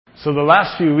So the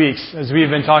last few weeks, as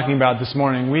we've been talking about this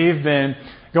morning, we've been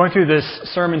going through this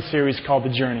sermon series called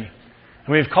The Journey.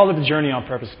 And we've called it The Journey on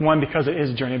purpose. One, because it is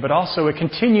a journey, but also it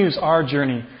continues our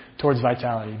journey towards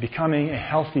vitality, becoming a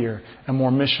healthier and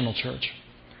more missional church.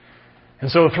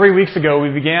 And so 3 weeks ago, we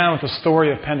began with the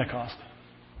story of Pentecost,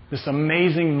 this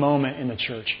amazing moment in the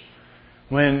church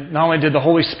when not only did the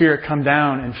Holy Spirit come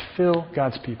down and fill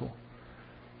God's people,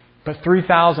 but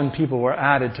 3,000 people were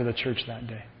added to the church that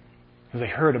day as they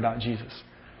heard about Jesus.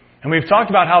 And we've talked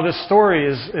about how this story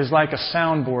is like a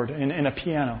soundboard in a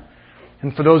piano.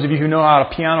 And for those of you who know how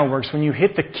a piano works, when you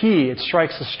hit the key, it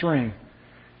strikes a string.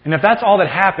 And if that's all that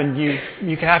happened,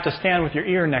 you could have to stand with your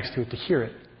ear next to it to hear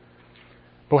it.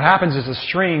 But what happens is the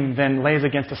string then lays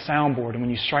against the soundboard, and when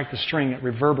you strike the string, it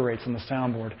reverberates on the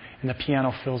soundboard, and the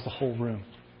piano fills the whole room.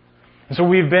 And so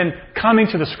we've been coming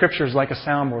to the Scriptures like a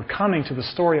soundboard, coming to the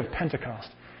story of Pentecost,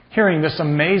 hearing this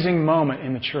amazing moment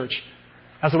in the church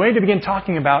as a way to begin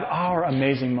talking about our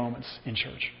amazing moments in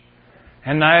church.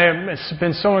 And it's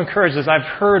been so encouraged as I've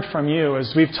heard from you,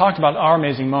 as we've talked about our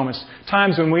amazing moments,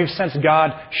 times when we've sensed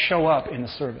God show up in the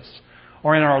service,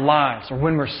 or in our lives, or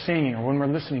when we're singing, or when we're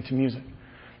listening to music.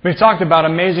 We've talked about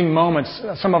amazing moments.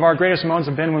 Some of our greatest moments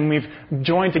have been when we've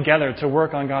joined together to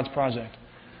work on God's project.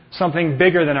 Something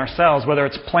bigger than ourselves, whether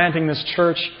it's planting this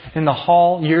church in the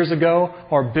hall years ago,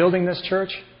 or building this church,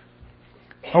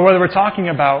 or whether we're talking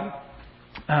about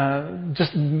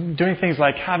just doing things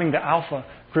like having the Alpha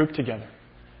group together.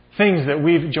 Things that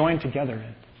we've joined together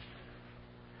in.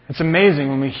 It's amazing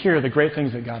when we hear the great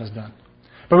things that God has done.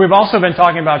 But we've also been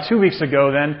talking about 2 weeks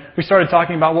ago then, we started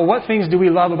talking about, well, what things do we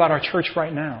love about our church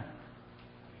right now?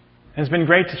 And it's been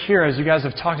great to hear as you guys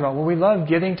have talked about, well, we love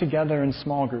getting together in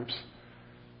small groups.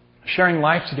 Sharing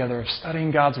life together, of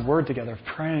studying God's Word together, of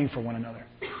praying for one another.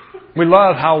 We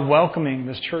love how welcoming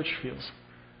this church feels.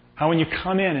 How when you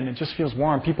come in and it just feels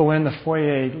warm, people in the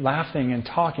foyer laughing and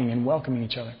talking and welcoming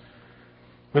each other.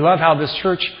 We love how this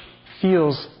church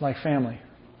feels like family.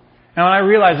 Now, I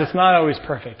realize it's not always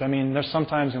perfect. I mean, there's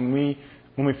sometimes when we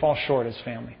fall short as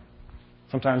family.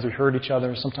 Sometimes we hurt each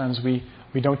other. Sometimes we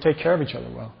don't take care of each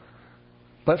other well.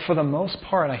 But for the most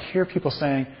part, I hear people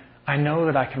saying, I know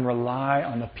that I can rely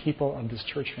on the people of this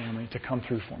church family to come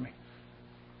through for me.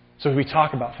 So we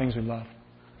talk about things we love.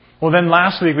 Well, then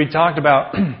last week we talked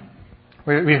about,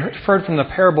 we heard from the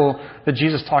parable that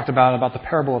Jesus talked about the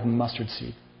parable of the mustard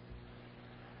seed.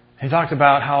 He talked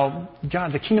about how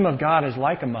the kingdom of God is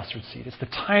like a mustard seed. It's the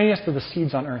tiniest of the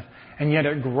seeds on earth, and yet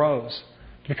it grows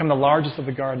to become the largest of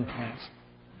the garden plants.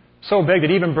 So big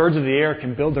that even birds of the air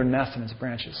can build their nest in its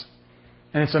branches.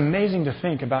 And it's amazing to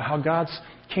think about how God's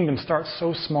kingdom starts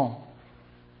so small.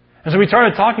 And so we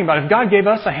started talking about if God gave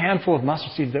us a handful of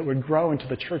mustard seeds that would grow into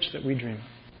the church that we dream of,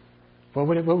 what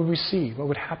would we see? What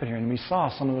would happen here? And we saw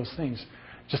some of those things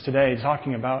just today,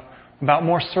 talking about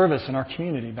more service in our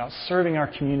community, about serving our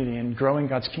community and growing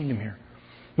God's kingdom here.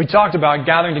 We talked about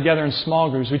gathering together in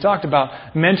small groups. We talked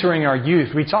about mentoring our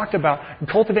youth. We talked about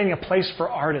cultivating a place for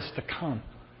artists to come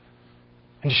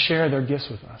and to share their gifts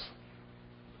with us.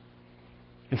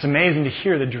 It's amazing to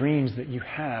hear the dreams that you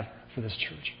have for this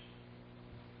church.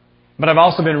 But I've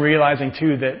also been realizing,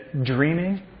 too, that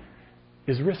dreaming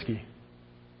is risky.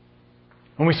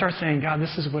 When we start saying, God,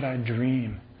 this is what I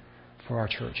dream for our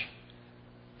church,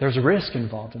 there's risk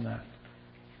involved in that.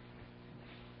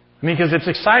 I mean, because it's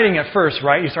exciting at first,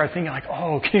 right? You start thinking like,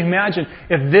 oh, can you imagine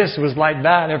if this was like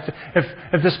that?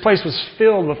 If this place was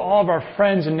filled with all of our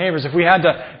friends and neighbors, if we had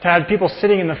to have people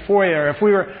sitting in the foyer, can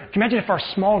you imagine if our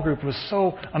small group was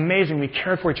so amazing, we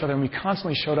cared for each other and we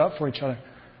constantly showed up for each other.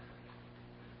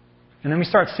 And then we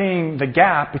start seeing the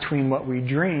gap between what we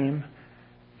dream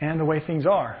and the way things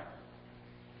are.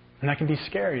 And that can be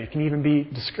scary. It can even be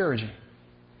discouraging.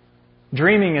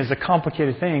 Dreaming is a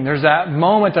complicated thing. There's that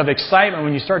moment of excitement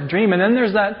when you start to dream, and then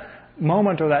there's that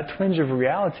moment or that twinge of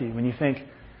reality when you think,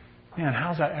 man,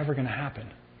 how's that ever going to happen?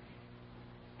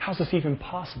 How's this even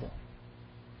possible?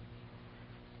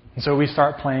 And so we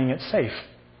start playing it safe.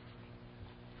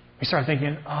 We start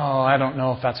thinking, oh, I don't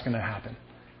know if that's going to happen.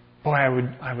 Boy, I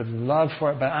would love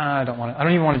for it, but I don't want to. I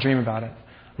don't even want to dream about it.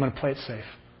 I'm going to play it safe.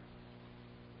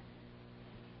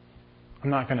 I'm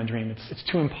not going to dream. It's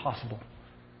too impossible.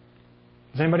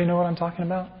 Does anybody know what I'm talking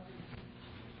about?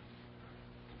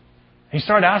 And you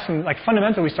start asking,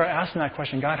 fundamentally, we start asking that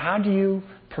question, God, how do you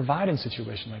provide in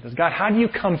situations like this? God, how do you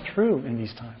come through in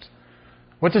these times?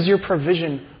 What does your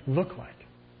provision look like?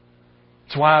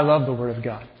 It's why I love the Word of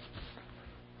God.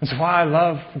 It's why I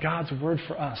love God's Word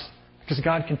for us, because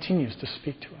God continues to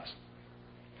speak to us.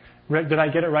 Rick, did I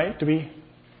get it right? Do we?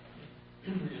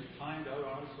 It's timed out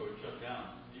on, so it shut down.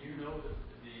 Do you know that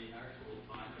the actual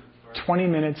time it started? 20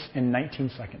 minutes and 19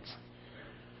 seconds.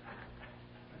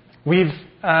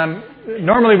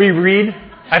 Normally we read,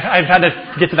 I've had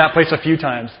to get to that place a few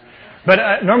times,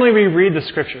 but normally we read the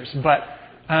scriptures. But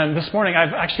this morning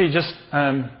I've actually just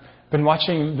been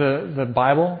watching the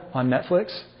Bible on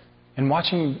Netflix and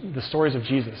watching the stories of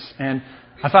Jesus. And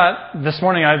I thought this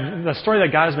morning, the story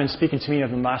that God has been speaking to me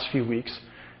over the last few weeks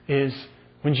is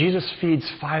when Jesus feeds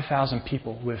 5,000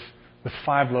 people with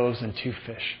 5 loaves and 2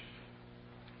 fish.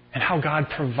 And how God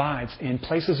provides in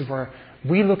places where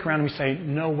we look around and we say,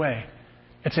 no way,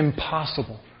 it's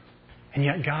impossible. And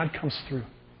yet God comes through.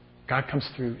 God comes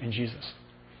through in Jesus.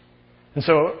 And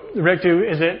so, Rick,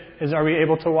 are we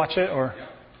able to watch it? Or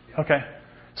okay.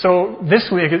 So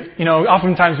this week,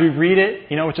 oftentimes we read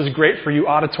it, which is great for you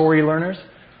auditory learners.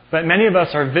 But many of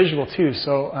us are visual too.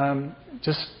 So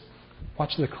just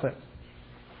watch the clip.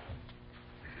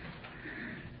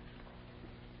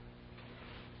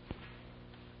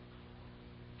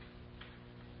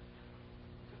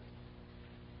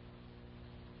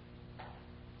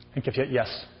 I think if you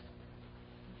yes.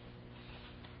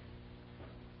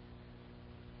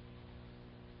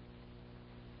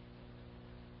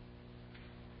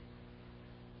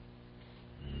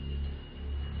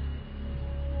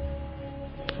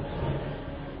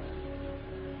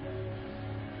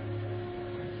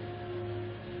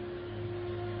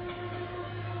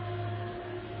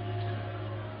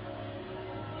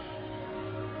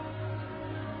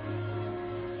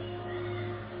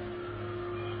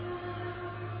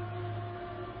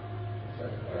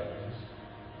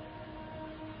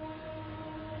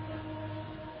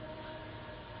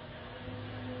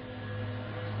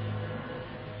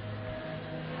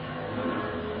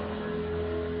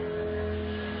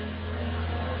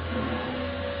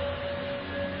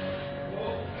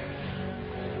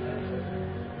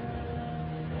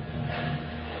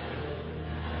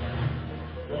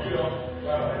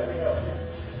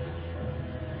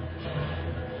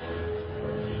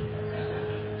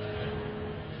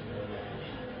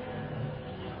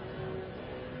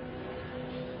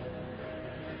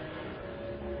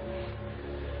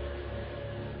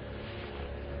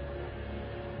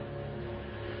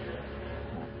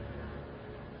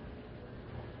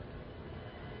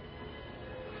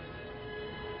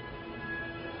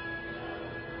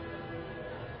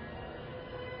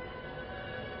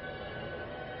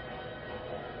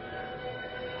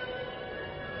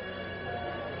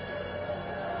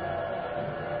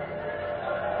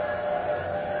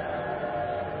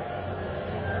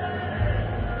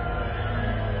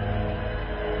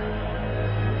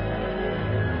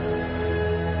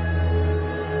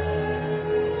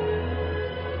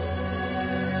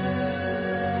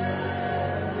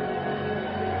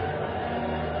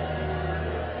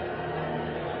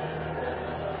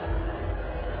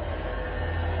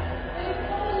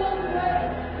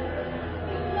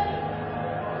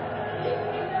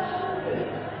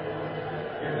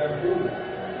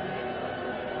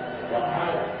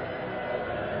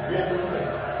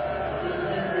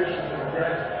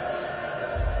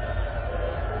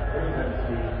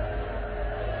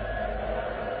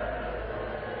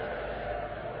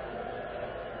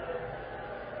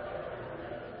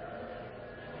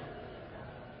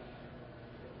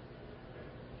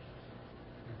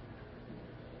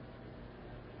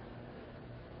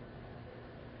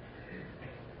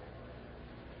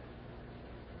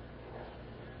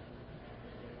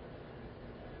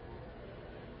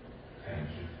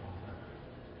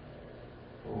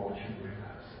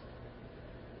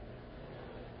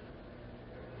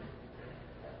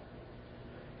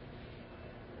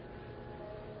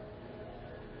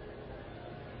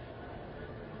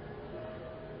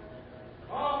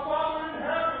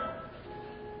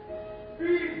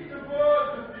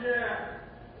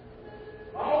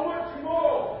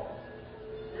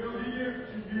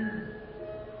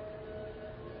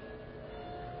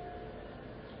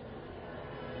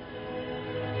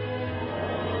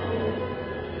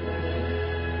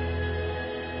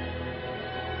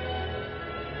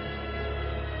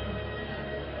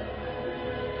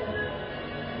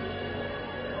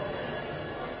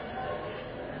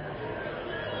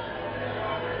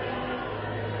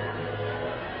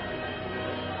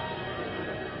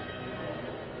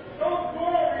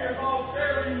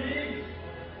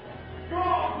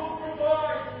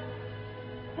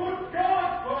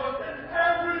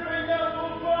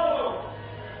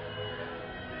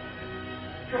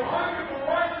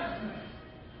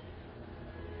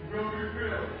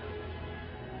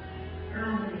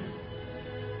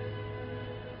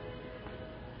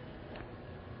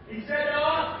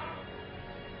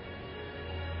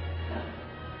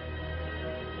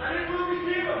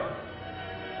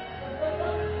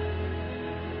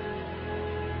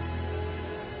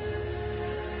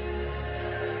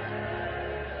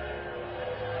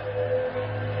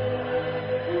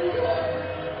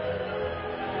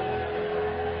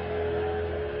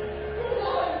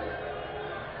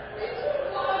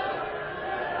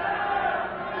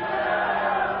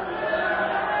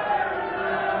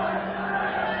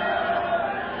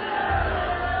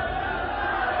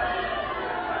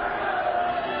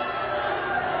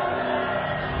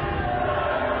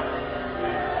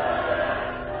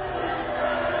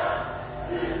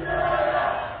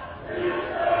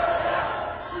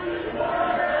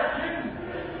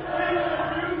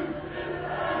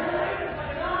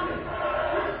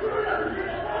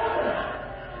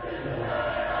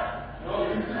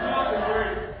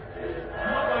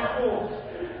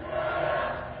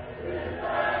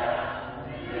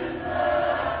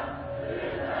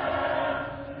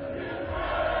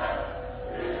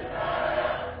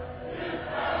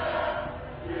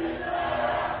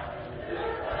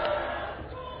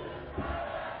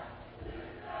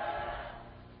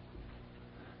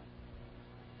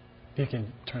 You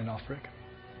can turn it off, Rick.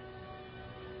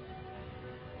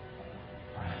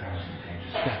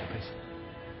 Yeah, please.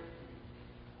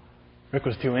 Rick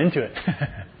was too into it.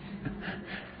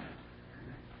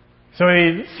 So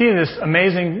we see this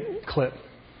amazing clip,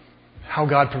 how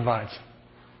God provides.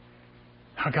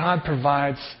 How God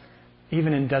provides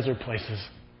even in desert places.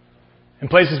 In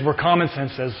places where common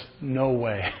sense says, no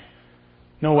way.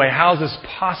 No way. How is this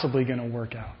possibly going to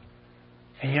work out?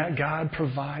 And yet God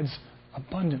provides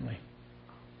abundantly.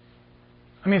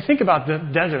 I mean, think about the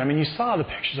desert. I mean, you saw the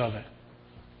pictures of it.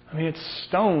 I mean, it's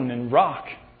stone and rock.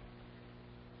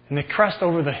 And they crest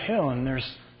over the hill, and there's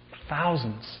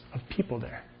thousands of people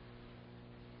there.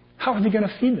 How are they going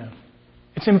to feed them?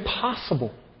 It's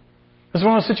impossible. It's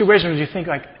one of those situations where you think,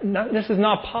 like, no, this is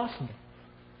not possible.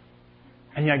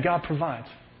 And yet God provides.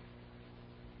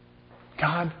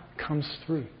 God comes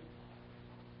through.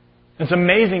 It's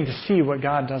amazing to see what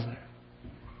God does there.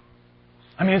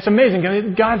 I mean, it's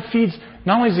amazing. God feeds,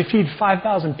 not only does He feed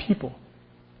 5,000 people,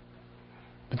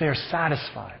 but they are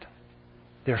satisfied.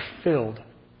 They're filled.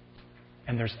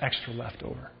 And there's extra left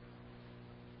over.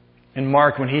 And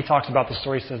Mark, when he talks about the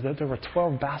story, says that there were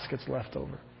 12 baskets left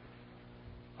over.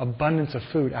 Abundance of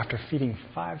food after feeding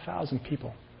 5,000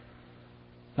 people.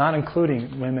 Not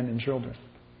including women and children.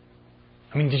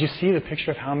 I mean, did you see the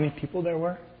picture of how many people there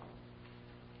were?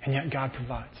 And yet God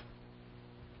provides.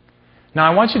 Now,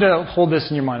 I want you to hold this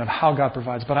in your mind of how God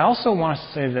provides, but I also want us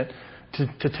to say that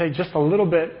to take just a little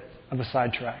bit of a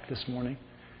sidetrack this morning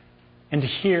and to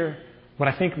hear what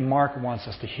I think Mark wants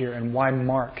us to hear and why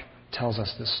Mark tells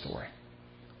us this story.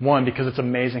 One, because it's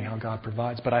amazing how God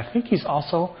provides, but I think He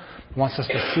also wants us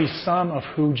to see some of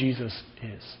who Jesus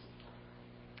is.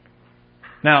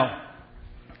 Now,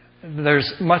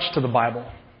 there's much to the Bible,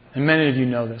 and many of you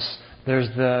know this. There's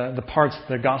the parts,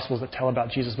 the Gospels that tell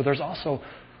about Jesus, but there's also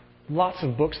lots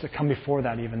of books that come before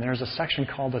that even. There's a section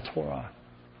called the Torah,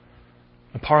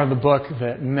 a part of the book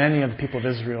that many of the people of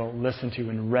Israel listened to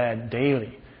and read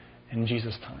daily in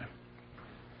Jesus' time.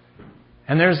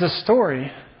 And there's this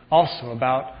story also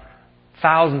about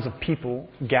thousands of people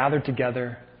gathered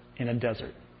together in a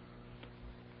desert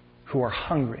who are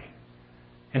hungry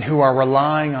and who are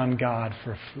relying on God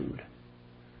for food.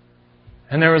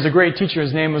 And there was a great teacher,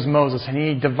 his name was Moses, and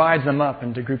he divides them up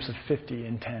into groups of 50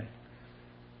 and 10.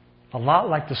 A lot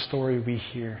like the story we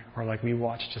hear, or like we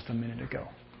watched just a minute ago.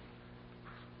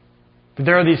 But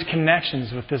there are these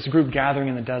connections with this group gathering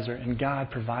in the desert and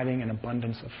God providing an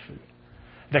abundance of food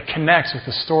that connects with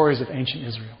the stories of ancient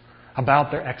Israel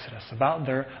about their exodus, about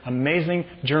their amazing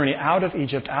journey out of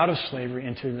Egypt, out of slavery,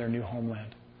 into their new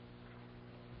homeland.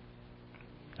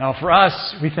 Now, for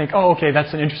us, we think, oh, okay,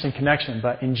 that's an interesting connection.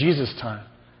 But in Jesus' time,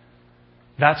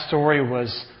 that story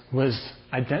was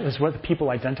what the people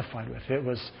identified with. It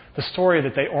was the story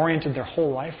that they oriented their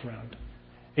whole life around.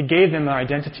 It gave them their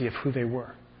identity of who they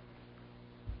were.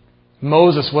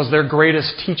 Moses was their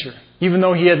greatest teacher, even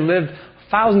though he had lived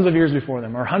thousands of years before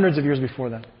them, or hundreds of years before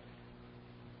them.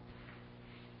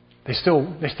 They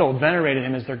still venerated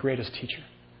him as their greatest teacher.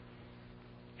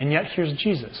 And yet here's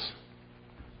Jesus,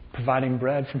 providing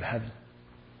bread from heaven,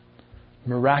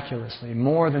 miraculously,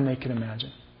 more than they could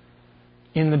imagine,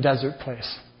 in the desert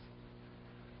place.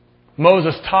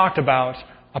 Moses talked about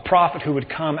a prophet who would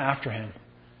come after him.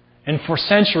 And for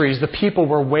centuries, the people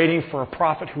were waiting for a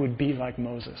prophet who would be like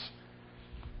Moses.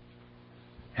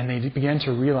 And they began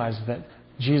to realize that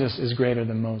Jesus is greater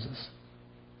than Moses.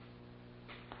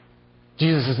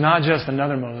 Jesus is not just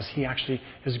another Moses. He actually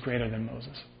is greater than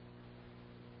Moses.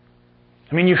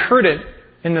 I mean, you heard it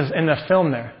in the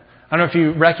film there. I don't know if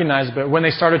you recognize it, but when they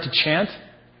started to chant,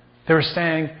 they were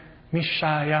saying,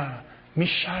 Messiah,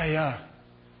 Messiah.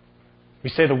 We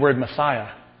say the word Messiah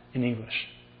in English.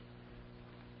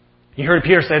 You heard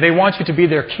Peter say, they want you to be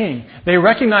their king. They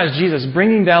recognize Jesus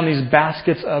bringing down these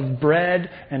baskets of bread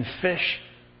and fish,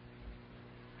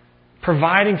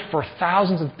 providing for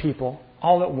thousands of people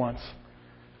all at once.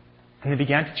 And they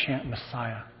began to chant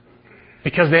Messiah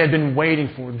because they had been waiting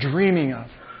for, dreaming of,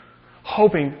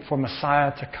 hoping for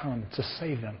Messiah to come to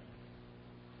save them.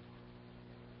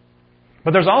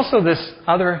 But there's also this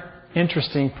other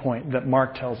interesting point that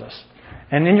Mark tells us.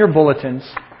 And in your bulletins,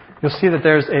 you'll see that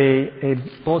there's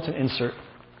a bulletin insert.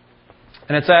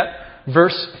 And it's at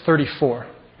verse 34.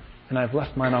 And I've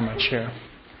left mine on my chair.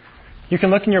 You can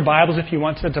look in your Bibles if you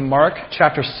want to Mark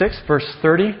chapter 6, verse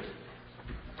 30.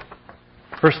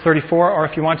 Verse 34, or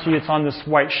if you want to, it's on this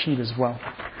white sheet as well.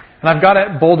 And I've got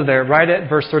it bolded there, right at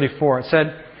verse 34. It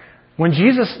said, when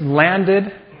Jesus landed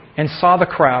and saw the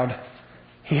crowd,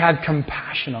 He had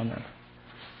compassion on them,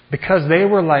 because they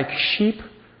were like sheep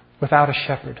without a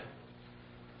shepherd.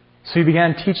 So He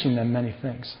began teaching them many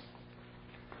things.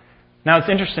 Now it's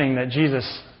interesting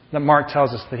that Mark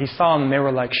tells us that he saw them and they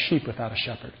were like sheep without a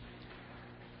shepherd.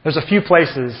 There's a few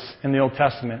places in the Old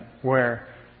Testament where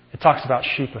it talks about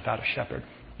sheep without a shepherd.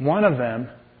 One of them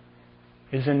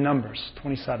is in Numbers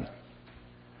 27.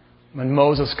 When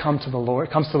Moses comes to the Lord,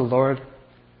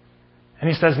 and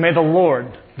he says, "May the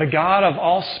Lord, the God of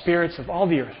all spirits of all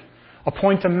the earth,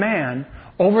 appoint a man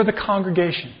over the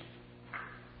congregation,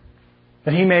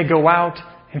 that he may go out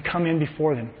and come in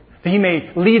before them, that he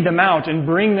may lead them out and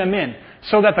bring them in,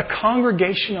 so that the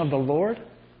congregation of the Lord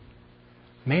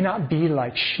may not be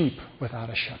like sheep without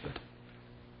a shepherd."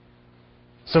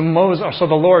 So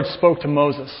the Lord spoke to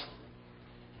Moses.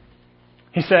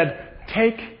 He said,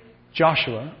 "Take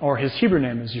Joshua," or his Hebrew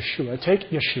name is Yeshua, "take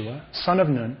Yeshua, son of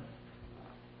Nun.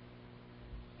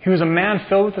 He was a man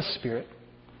filled with the Spirit.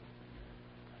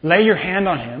 Lay your hand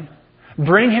on him,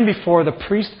 bring him before the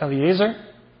priest Eleazar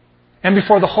and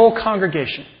before the whole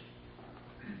congregation,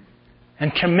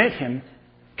 and commission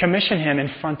him in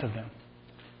front of them.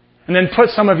 And then put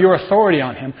some of your authority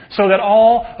on him, so that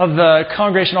all the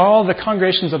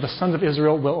congregations of the sons of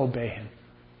Israel will obey him."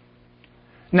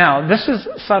 Now, this is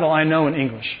subtle, I know, in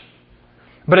English.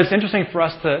 But it's interesting for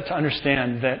us to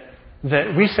understand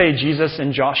that we say Jesus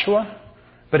and Joshua,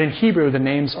 but in Hebrew the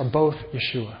names are both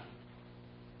Yeshua.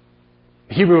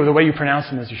 In Hebrew, the way you pronounce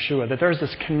him is Yeshua, that there's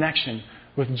this connection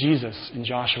with Jesus and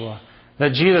Joshua,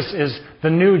 that Jesus is the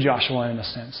new Joshua in a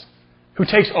sense, who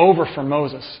takes over for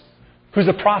Moses, who's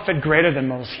a prophet greater than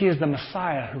Moses. He is the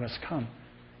Messiah who has come.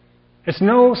 It's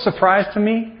no surprise to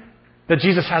me that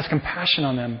Jesus has compassion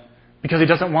on them because he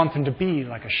doesn't want them to be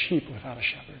like a sheep without a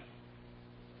shepherd.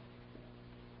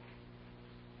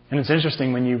 And it's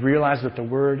interesting when you realize that the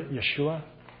word Yeshua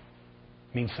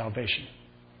means salvation.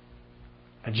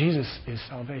 That Jesus is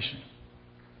salvation.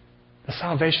 The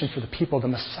salvation for the people, the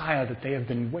Messiah that they have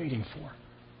been waiting for.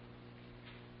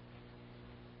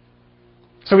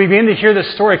 So we begin to hear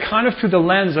this story kind of through the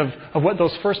lens of what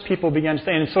those first people began to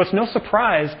say. And so it's no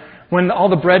surprise when all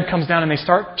the bread comes down and they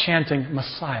start chanting,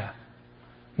 "Messiah,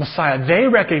 Messiah." They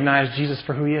recognize Jesus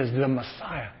for who he is, the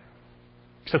Messiah.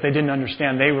 Except they didn't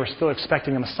understand. They were still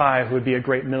expecting a Messiah who would be a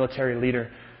great military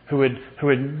leader, who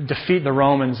would defeat the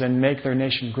Romans and make their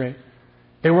nation great.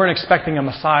 They weren't expecting a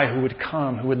Messiah who would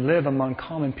come, who would live among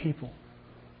common people,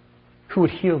 who would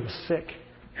heal the sick,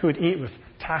 who would eat with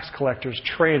tax collectors,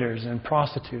 traders, and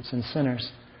prostitutes and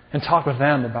sinners, and talk with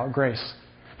them about grace.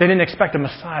 They didn't expect a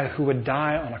Messiah who would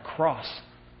die on a cross,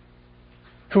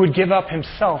 who would give up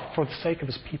himself for the sake of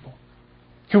his people,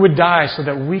 who would die so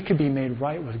that we could be made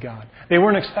right with God. They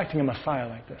weren't expecting a Messiah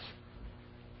like this.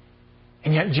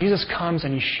 And yet Jesus comes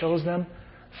and he shows them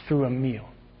through a meal.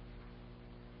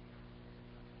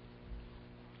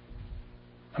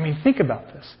 I mean, think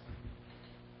about this.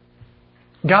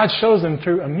 God shows them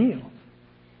through a meal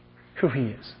who he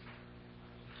is.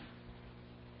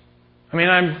 I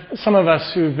mean, some of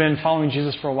us who've been following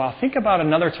Jesus for a while, think about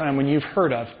another time when you've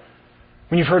heard of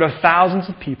thousands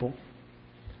of people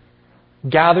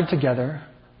gathered together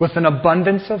with an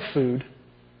abundance of food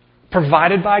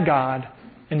provided by God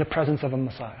in the presence of a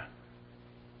Messiah.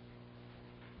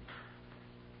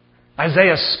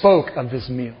 Isaiah spoke of this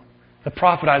meal. The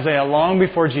prophet Isaiah, long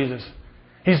before Jesus,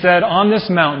 he said, "On this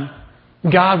mountain,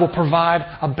 God will provide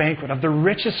a banquet of the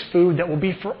richest food that will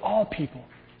be for all people.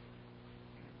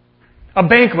 A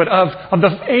banquet of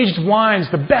the aged wines,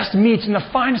 the best meats, and the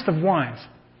finest of wines.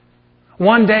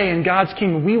 One day in God's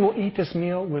kingdom, we will eat this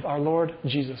meal with our Lord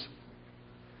Jesus.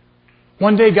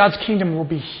 One day God's kingdom will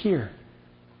be here,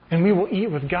 and we will eat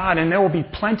with God, and there will be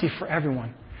plenty for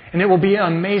everyone. And it will be an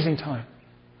amazing time."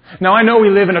 Now, I know we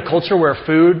live in a culture where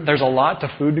there's a lot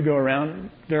of food to go around.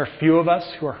 There are a few of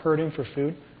us who are hurting for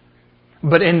food.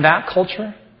 But in that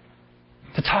culture,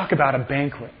 to talk about a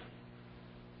banquet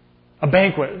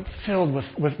filled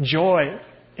with joy,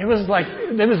 it was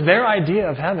their idea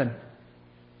of heaven.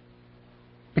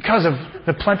 Because of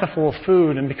the plentiful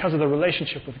food and because of the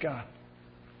relationship with God.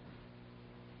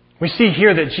 We see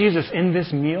here that Jesus, in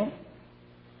this meal,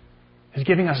 is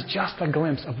giving us just a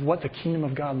glimpse of what the kingdom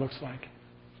of God looks like.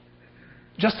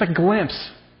 Just a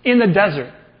glimpse in the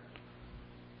desert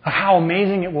of how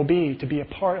amazing it will be to be a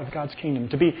part of God's kingdom,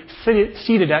 to be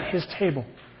seated at his table,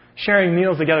 sharing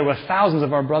meals together with thousands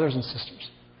of our brothers and sisters.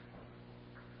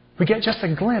 We get just a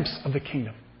glimpse of the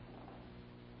kingdom.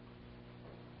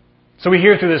 So we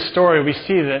hear through this story, we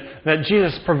see that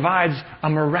Jesus provides a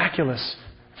miraculous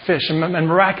fish and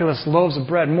miraculous loaves of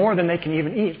bread, more than they can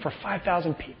even eat, for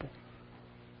 5,000 people.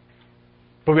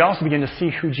 But we also begin to see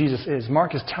who Jesus is.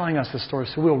 Mark is telling us this story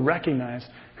so we'll recognize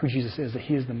who Jesus is, that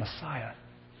he is the Messiah.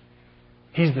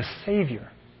 He's the Savior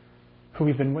who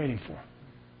we've been waiting for.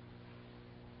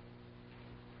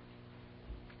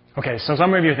 Okay, so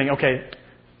some of you think, okay,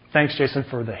 thanks, Jason,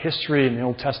 for the history and the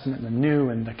Old Testament and the New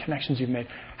and the connections you've made.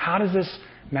 How does this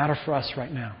matter for us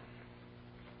right now?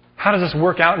 How does this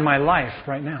work out in my life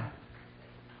right now?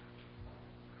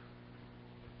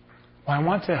 Well, I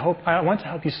want to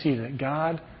help you see that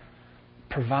God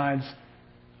provides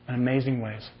in amazing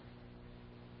ways.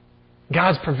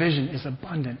 God's provision is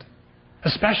abundant,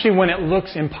 especially when it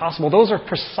looks impossible. Those are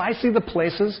precisely the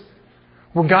places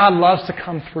where God loves to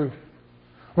come through,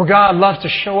 where God loves to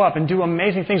show up and do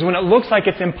amazing things when it looks like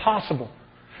it's impossible.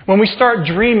 When we start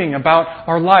dreaming about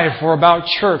our life or about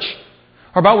church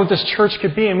or about what this church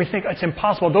could be and we think it's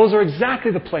impossible, those are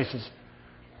exactly the places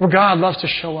where God loves to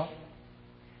show up.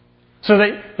 So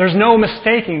that there's no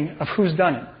mistaking of who's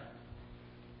done it.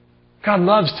 God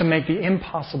loves to make the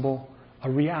impossible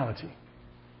a reality.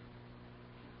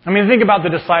 I mean, think about the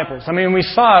disciples. I mean, we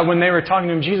saw it when they were talking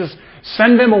to Jesus,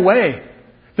 send them away.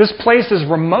 This place is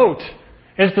remote.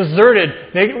 It's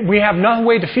deserted. We have no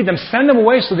way to feed them. Send them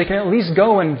away so they can at least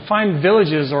go and find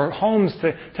villages or homes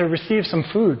to receive some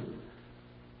food.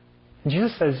 And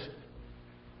Jesus says,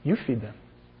 you feed them.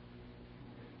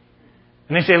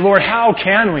 And they say, Lord, how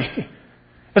can we?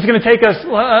 It's going to take us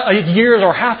a year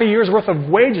or half a year's worth of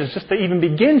wages just to even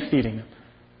begin feeding them.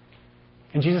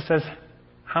 And Jesus says,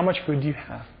 how much food do you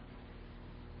have?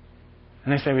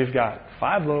 And they say, we've got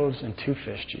 5 loaves and 2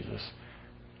 fish, Jesus.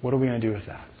 What are we going to do with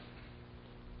that?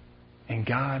 And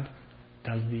God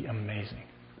does the amazing.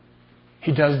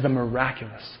 He does the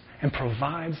miraculous and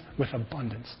provides with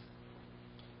abundance.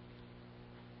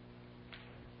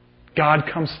 God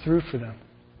comes through for them.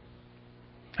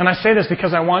 And I say this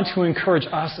because I want to encourage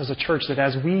us as a church that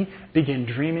as we begin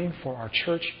dreaming for our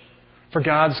church, for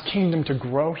God's kingdom to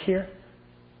grow here,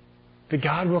 that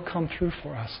God will come through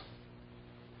for us.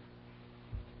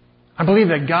 I believe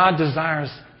that God desires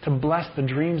to bless the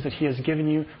dreams that He has given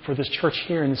you for this church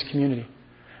here in this community.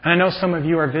 And I know some of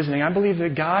you are visiting. I believe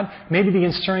that God may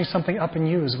begin stirring something up in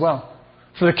you as well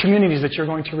for the communities that you're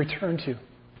going to return to.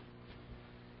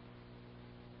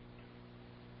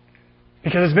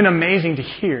 Because it's been amazing to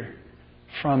hear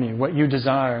from you what you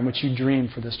desire and what you dream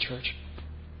for this church.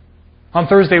 On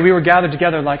Thursday, we were gathered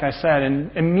together, like I said,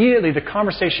 and immediately the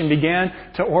conversation began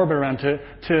to orbit around,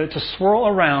 to swirl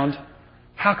around,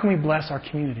 how can we bless our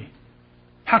community?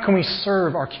 How can we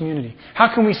serve our community?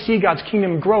 How can we see God's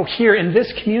kingdom grow here in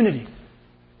this community?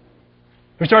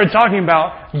 We started talking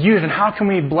about youth and how can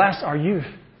we bless our youth?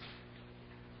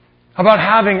 How about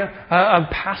having a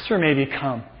pastor maybe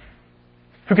come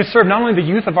who could serve not only the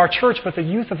youth of our church, but the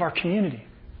youth of our community?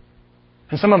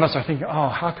 And some of us are thinking, oh,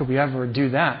 how could we ever do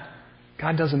that?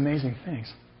 God does amazing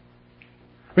things.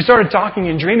 We started talking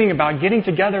and dreaming about getting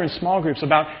together in small groups,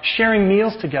 about sharing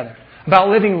meals together, about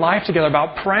living life together,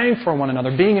 about praying for one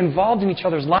another, being involved in each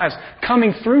other's lives,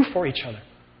 coming through for each other.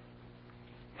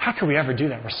 How could we ever do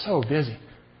that? We're so busy.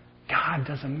 God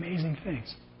does amazing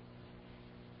things.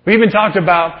 We even talked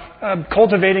about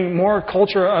cultivating more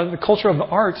culture, the culture of the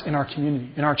arts in our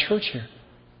community, in our church here.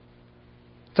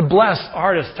 To bless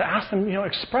artists, to ask them,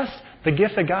 express the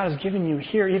gift that God has given you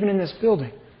here, even in this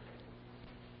building.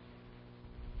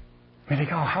 We think,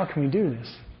 oh, how can we do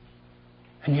this?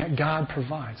 And yet God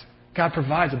provides. God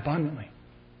provides abundantly.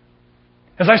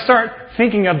 As I start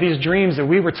thinking of these dreams that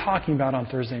we were talking about on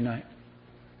Thursday night,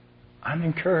 I'm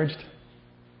encouraged.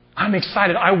 I'm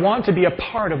excited. I want to be a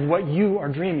part of what you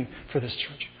are dreaming for this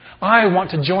church. I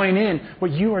want to join in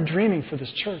what you are dreaming for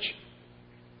this church.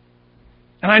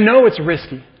 And I know it's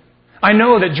risky. I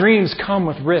know that dreams come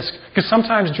with risk because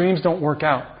sometimes dreams don't work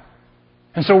out.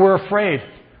 And so we're afraid.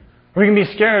 Or we can be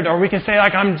scared, or we can say,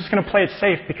 I'm just going to play it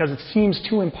safe because it seems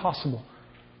too impossible.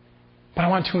 But I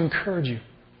want to encourage you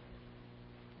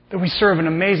that we serve an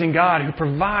amazing God who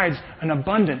provides an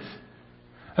abundance.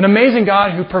 An amazing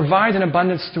God who provides an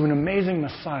abundance through an amazing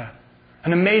Messiah.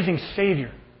 An amazing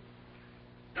Savior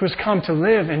who has come to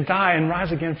live and die and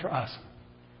rise again for us.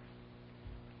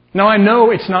 Now I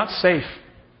know it's not safe.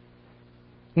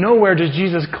 Nowhere does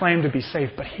Jesus claim to be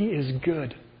safe, but He is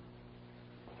good.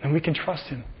 And we can trust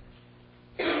Him.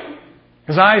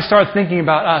 As I start thinking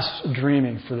about us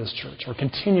dreaming for this church, or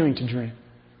continuing to dream,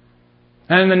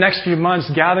 and in the next few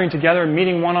months gathering together,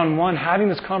 meeting one-on-one, having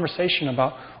this conversation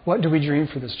about what do we dream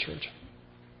for this church,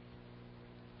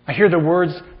 I hear the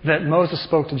words that Moses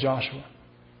spoke to Joshua.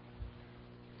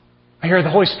 I hear the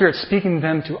Holy Spirit speaking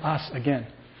them to us again.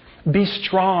 Be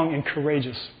strong and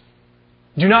courageous.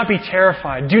 Do not be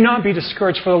terrified. Do not be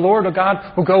discouraged, for the Lord or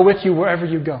God will go with you wherever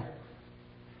you go.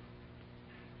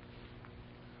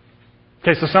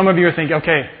 Okay, so some of you are thinking,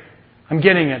 okay, I'm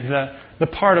getting it. The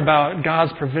part about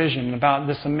God's provision, about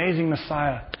this amazing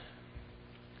Messiah.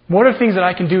 What are things that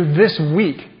I can do this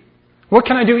week What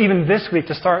can I do even this week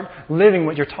to start living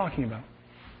what you're talking about?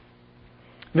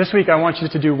 This week I want you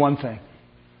to do one thing.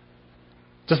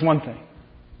 Just one thing.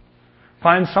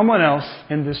 Find someone else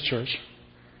in this church.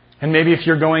 And maybe if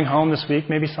you're going home this week,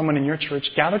 maybe someone in your church,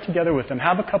 gather together with them.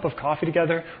 Have a cup of coffee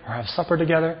together or have supper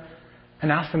together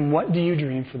and ask them, what do you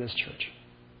dream for this church?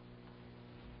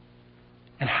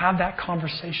 And have that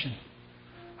conversation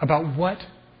about what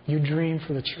you dream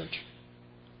for the church.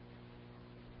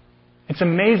 It's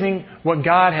amazing what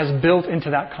God has built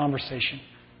into that conversation.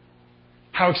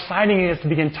 How exciting it is to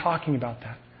begin talking about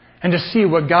that and to see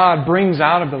what God brings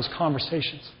out of those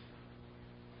conversations.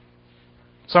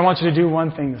 So I want you to do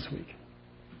one thing this week.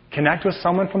 Connect with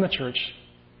someone from the church,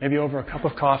 maybe over a cup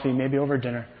of coffee, maybe over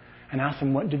dinner, and ask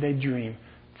them what do they dream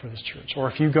for this church. Or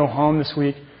if you go home this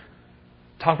week,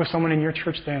 talk with someone in your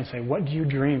church there and say, what do you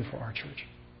dream for our church?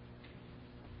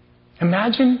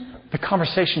 Imagine the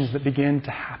conversations that begin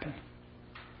to happen.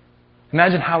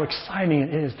 Imagine how exciting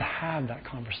it is to have that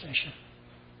conversation.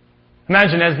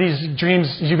 Imagine as these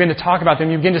dreams, you begin to talk about them,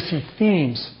 you begin to see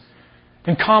themes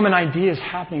and common ideas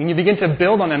happening, and you begin to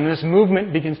build on them, and this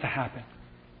movement begins to happen.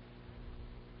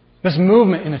 This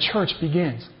movement in the church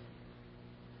begins.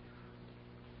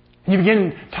 And you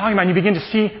begin talking about, and you begin to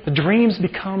see the dreams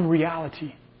become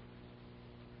reality.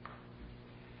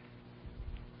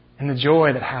 And the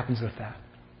joy that happens with that.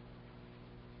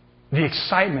 The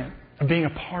excitement of being a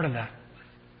part of that.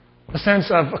 The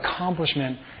sense of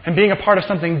accomplishment and being a part of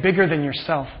something bigger than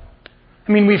yourself.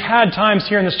 I mean, we've had times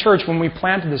here in this church when we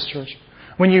planted this church,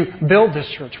 when you built this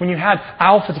church, when you had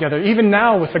Alpha together, even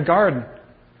now with the garden.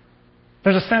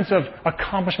 There's a sense of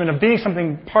accomplishment, of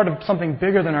being part of something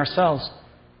bigger than ourselves.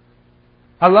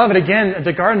 I love it again at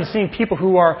the garden, seeing people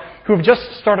who have just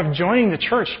started joining the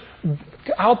church,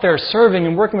 out there serving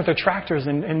and working with their tractors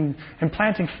and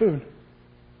planting food.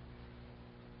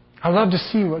 I love to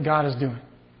see what God is doing.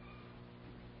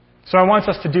 So I want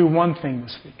us to do one thing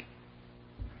this week.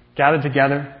 Gather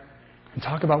together and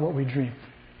talk about what we dream.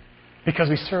 Because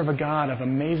we serve a God of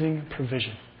amazing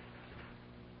provision,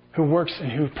 who works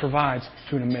and who provides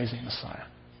through an amazing Messiah.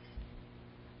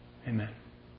 Amen.